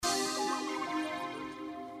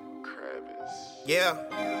Yeah.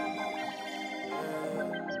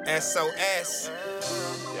 SOS.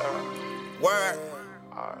 Word.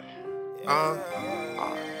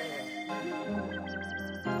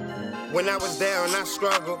 When I was down, I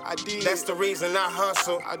struggled. I did. That's the reason I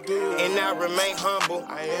hustle. I do. And I remain humble.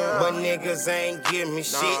 I am. But niggas ain't give me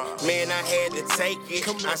shit. Man, I had to take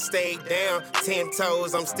it. I stayed down, 10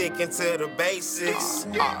 toes. I'm sticking to the basics.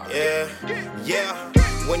 Yeah.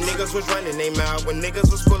 When niggas was running they mouth, when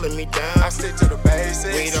niggas was pulling me down, I stick to the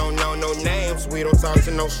basics. We don't know no names, we don't talk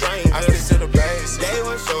to no strangers. I stick to the basics. They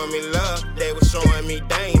was showing me love, they was showing me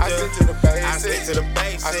danger. I stick to the basics. I stick to the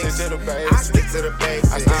basics. I stick to the basics. I stick to the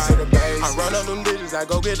basics. I stick to the basics. I run up them digits, I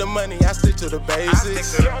go get the money, I stick to the basics. I stick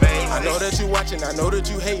to the basics. I know that you watching, I know that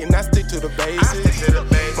you hating, I stick to the basics. I stick to the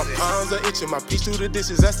basics. My palms are itching, my peach through the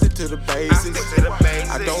dishes, I stick to the basics. I stick to the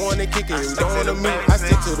basics. I don't wanna kick it, you don't wanna meet, I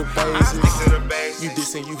stick to the I stick to the basics. basics. You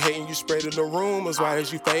dissing, you hating, you spreading the rumors, why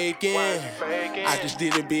is you faking? I just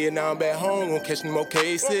did it big, now I'm back home, won't catch no more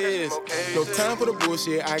cases. No time for the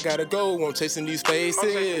bullshit, I gotta go, won't chasing these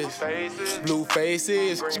faces. Blue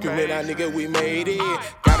faces, screaming out, nigga, we made it.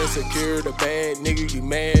 Gotta secure the bag, nigga, you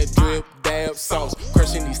mad, drip, dab, sauce.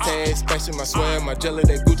 Crushing these tags, smashing my swag, my jelly,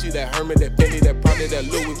 that Gucci, that Herman, that Bentley, that Prada, that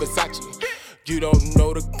Louis Versace. You don't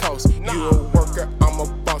know the cost, you a worker, I'm a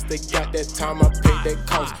boss. They got that time, I pay that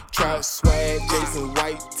cost. Trap swag, Jason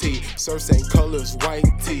white tee, surf same colors, white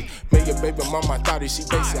tee. Make your baby mama thought it, she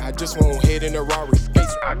basic. I just won't head in a Rari.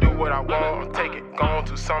 I do what I want, take it. Gone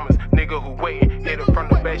 2 summers, nigga who waiting. Hit her from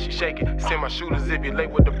the back, she shaking. Send my shooters if you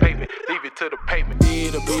late with the pavement. Leave it to the pavement.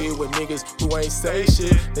 Did a bid with niggas who ain't say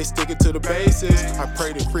shit. They sticking to the basics. I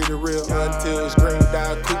pray to free the real until it's green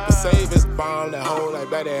dot Cooper savings. Bomb that hole like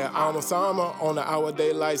that at almost armor on the hour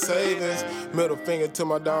daylight savings. Middle finger to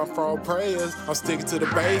my downfall prayers. I'm sticking to the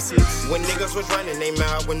basics. When niggas was running they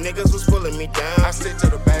mouth, when niggas was pulling me down, I stick to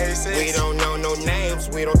the basics. We don't know no names,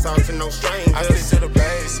 we don't talk to no strangers. I stick to the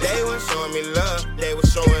basics. They was showing me love, they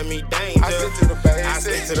was showing me danger. I stick to the basics. I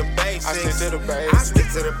stick to the basics. I stick to the basics. I stick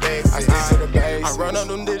to the basics. I stick to the basics. I run on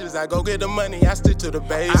them digits, I go get the money, I stick to the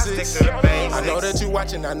basics. I stick to the basics. I know that you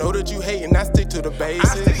watching, I know that you hating, I stick to the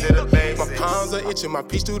basics. I stick to the basics. My palms are itching, my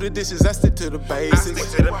peach through the dishes, I stick to the basics. I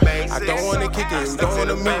stick to the basics. I don't wanna kick it, you don't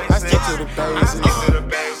wanna meet, I stick to the I stick to the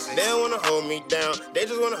basics. basics. They don't wanna hold me down, they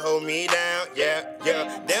just wanna hold me down, yeah.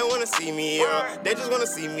 They don't wanna see me up, they just wanna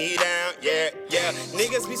see me down, yeah.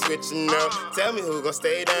 Niggas be switching up, tell me who gon'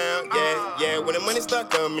 stay down, yeah. When the money start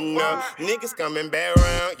coming up, niggas coming back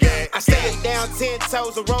around, yeah. I stayed down 10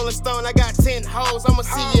 toes, a Rolling Stone, I got 10 hoes. I'ma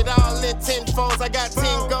see it all in 10 phones, I got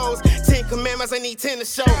 10 goals, 10 commandments, I need 10 to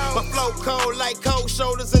show. My flow cold like cold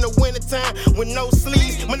shoulders in the wintertime with no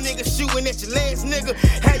sleeves. My nigga shooting at your legs, nigga.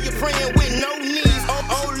 How you praying with no knees?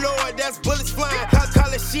 Oh Lord, that's bullets flying. I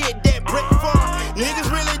call it shit that brick farm. Niggas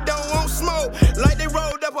really don't want smoke, like they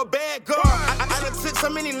rolled up a bad guard. I done took so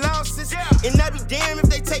many losses, and I be damned if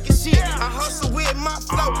they take a shit. I hustle with my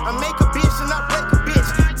flow, I make a bitch and I break a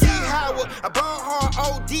bitch. T Howard, I ball hard,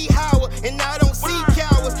 OD Howard, and I don't see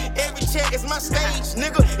cowards. Every check is my stage,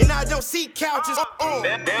 nigga, and I don't see couches.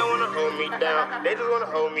 They don't wanna hold me down, they just wanna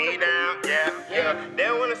hold me down, yeah. They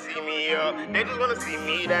don't wanna see me up, they just wanna see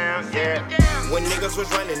me down, yeah. When niggas was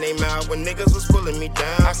running they mouth, when niggas was pulling me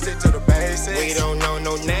down, I stick to the basics. we don't know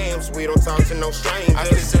no names, we don't talk to no strangers. I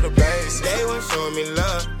stick to the basics. They was showing me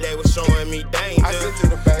love, they was showing me danger. I stick to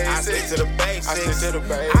the basics. I stick to the basics. I stick to the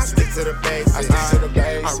basics. I stick to the basics. I stick to the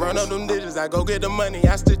basics. I run on them digits, I go get the money,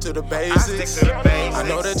 I stick to the basics. I stick to the basics. I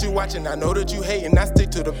know that you watching, I know that you hating, I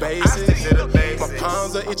stick to the basics. I stick to the basics. My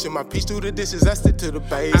palms are itching, my peach through the dishes, I stick to the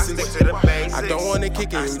basics. I stick to the basics. I don't wanna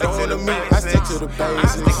kick it, you stick don't to wanna the meet, I stick basics. to the I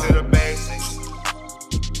stick basics. to the basics.